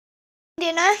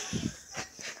dinner,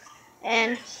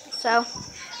 and so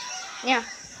yeah,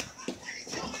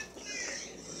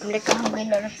 I'm like a hungry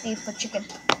lot of beef for chicken.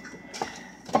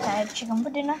 I had chicken for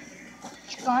dinner.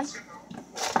 It's gone.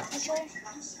 Okay,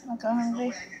 I'm like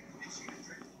hungry.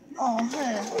 Oh,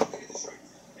 hey.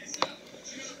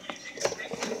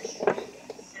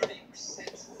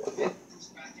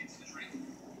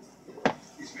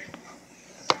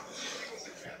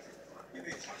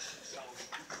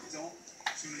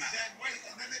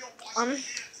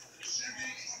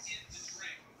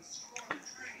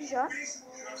 Sure.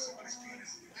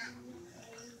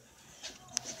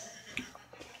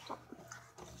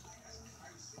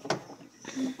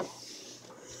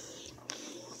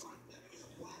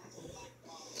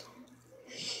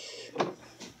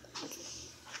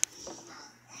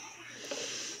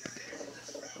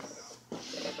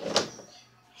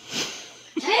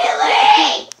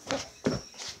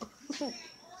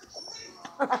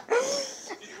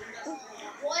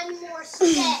 One more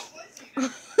step.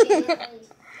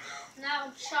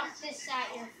 Now chuck this at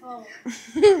your phone.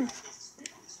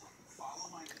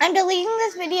 I'm deleting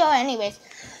this video anyways.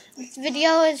 This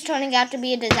video is turning out to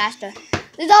be a disaster.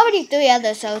 There's already 3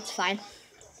 others, so it's fine.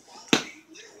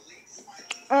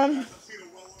 Can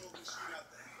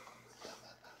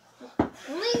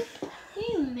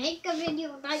you make a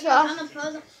video that you're gonna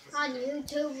post on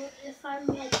YouTube if I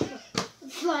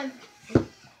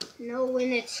know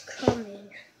when it's coming?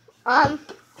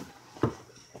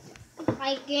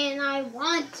 Again, I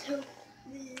want to,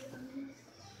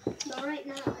 but right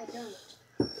now I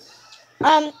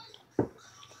don't.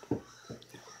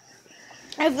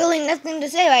 I have really nothing to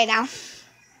say right now.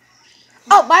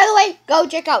 Oh, by the way, go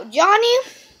check out Johnny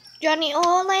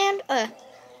Orland.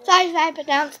 Sorry if I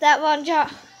pronounced that wrong,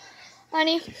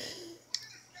 Johnny.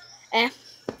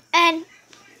 And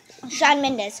Shawn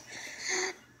Mendes.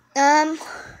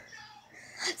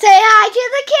 Say hi to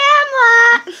the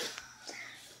camera.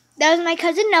 That was my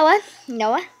cousin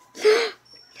Noah.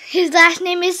 His last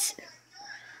name is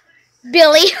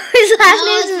Billy. His last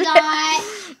name is not.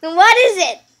 What is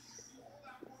it?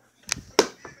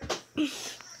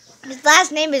 His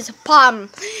last name is Palm.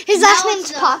 His last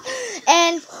name's Palm.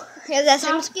 And his last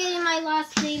name's... Stop getting my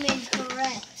last name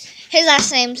incorrect. His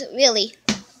last name's really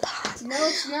Palm. No,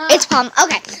 it's not. It's Palm.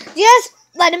 Okay. Just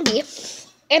let him be.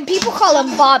 And people call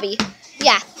him Bobby.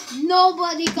 Yeah.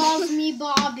 Nobody calls me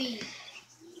Bobby.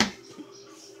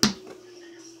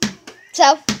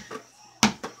 So,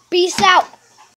 peace out.